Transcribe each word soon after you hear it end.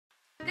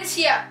This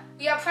year,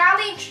 we are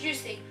proudly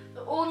introducing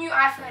the all-new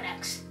iPhone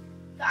X.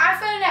 The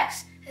iPhone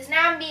X has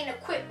now been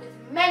equipped with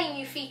many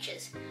new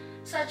features,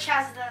 such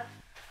as the...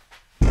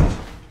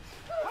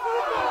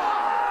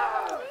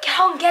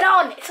 Get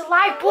on! It's a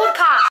live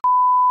broadcast!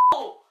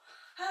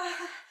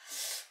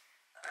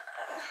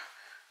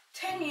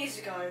 10 years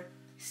ago,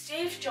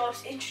 Steve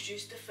Jobs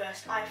introduced the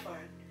first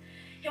iPhone.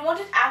 He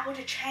wanted Apple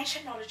to change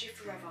technology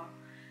forever,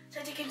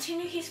 so to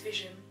continue his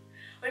vision,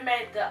 we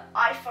made the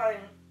iPhone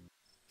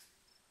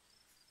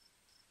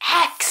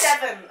X!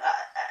 7.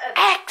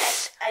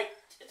 X! 8.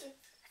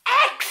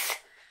 X!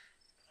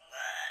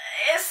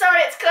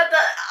 Sorry, it's called the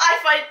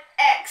iPhone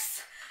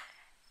X.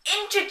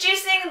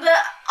 Introducing the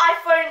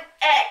iPhone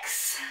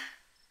X.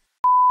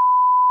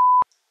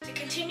 To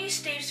continue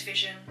Steve's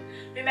vision,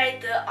 we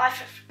made the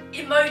iPhone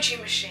emoji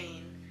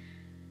machine.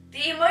 The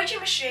emoji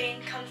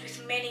machine comes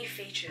with many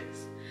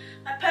features.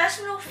 My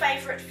personal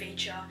favourite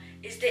feature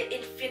is the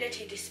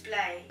infinity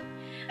display,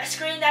 a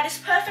screen that is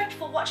perfect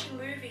for watching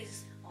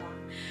movies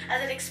on,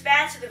 as it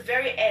expands to the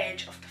very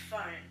edge of the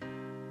phone.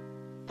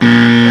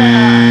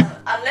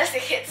 Unless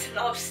it hits an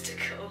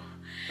obstacle.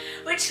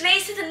 Which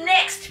leads to the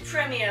next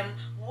premium,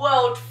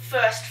 world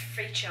first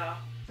feature,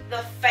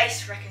 the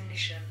face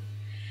recognition.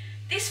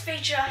 This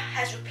feature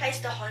has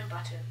replaced the home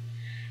button.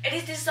 It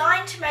is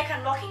designed to make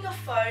unlocking your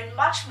phone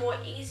much more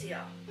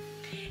easier.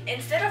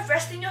 Instead of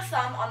resting your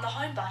thumb on the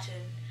home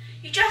button,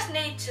 you just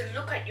need to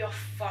look at your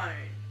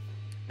phone.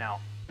 Now,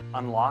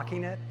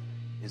 unlocking it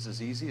is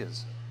as easy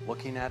as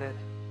looking at it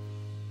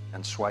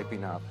and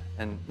swiping up.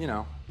 And, you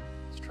know,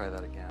 let's try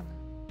that again.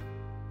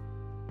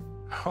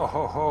 Ho,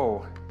 ho,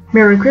 ho.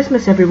 Merry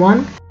Christmas,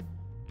 everyone.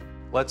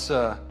 Let's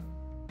go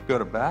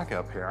to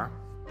backup here.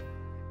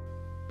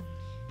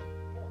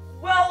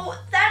 Well,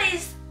 that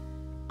is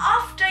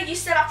after you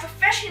set up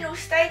professional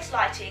stage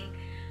lighting,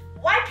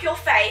 wipe your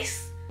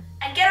face,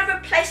 and get a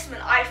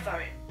replacement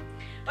iPhone.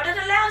 But it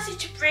allows you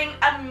to bring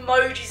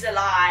emojis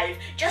alive,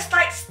 just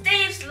like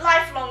Steve's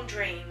lifelong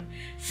dream.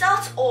 So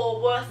it's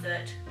all worth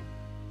it.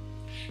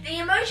 The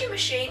emoji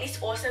machine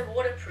is also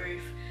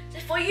waterproof, so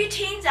for you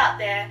teens out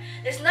there,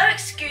 there's no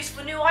excuse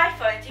for new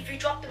iPhones if you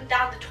drop them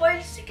down the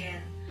toilets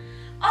again.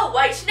 Oh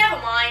wait,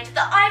 never mind,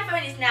 the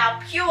iPhone is now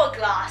pure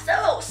glass, so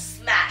it'll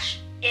smash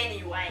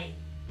anyway.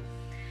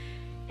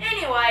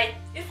 Anyway,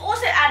 we've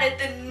also added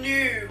the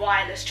new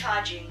wireless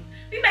charging.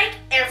 We make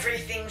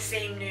everything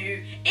seem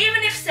new,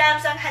 even if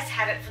Samsung has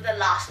had it for the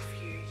last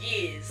few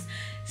years,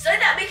 so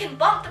that we can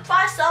bump the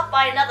price up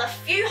by another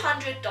few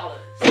 $100s.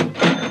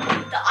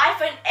 The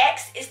iPhone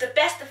X is the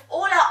best of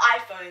all our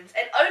iPhones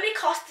and only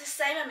costs the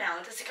same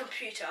amount as a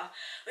computer,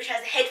 which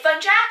has a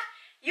headphone jack,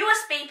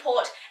 USB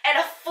port, and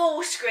a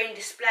full screen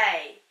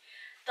display.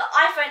 The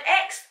iPhone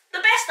X, the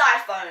best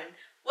iPhone.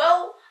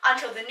 Well,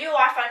 until the new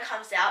iPhone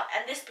comes out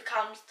and this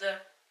becomes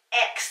the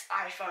X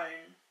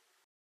iPhone.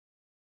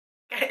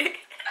 3,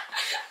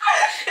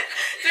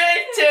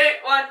 2,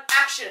 1,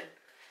 action.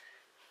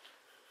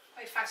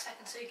 Wait 5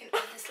 seconds so you can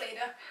edit this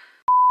later.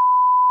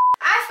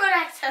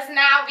 iPhone X has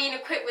now been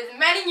equipped with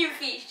many new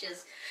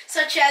features,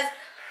 such as...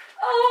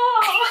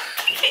 Oh!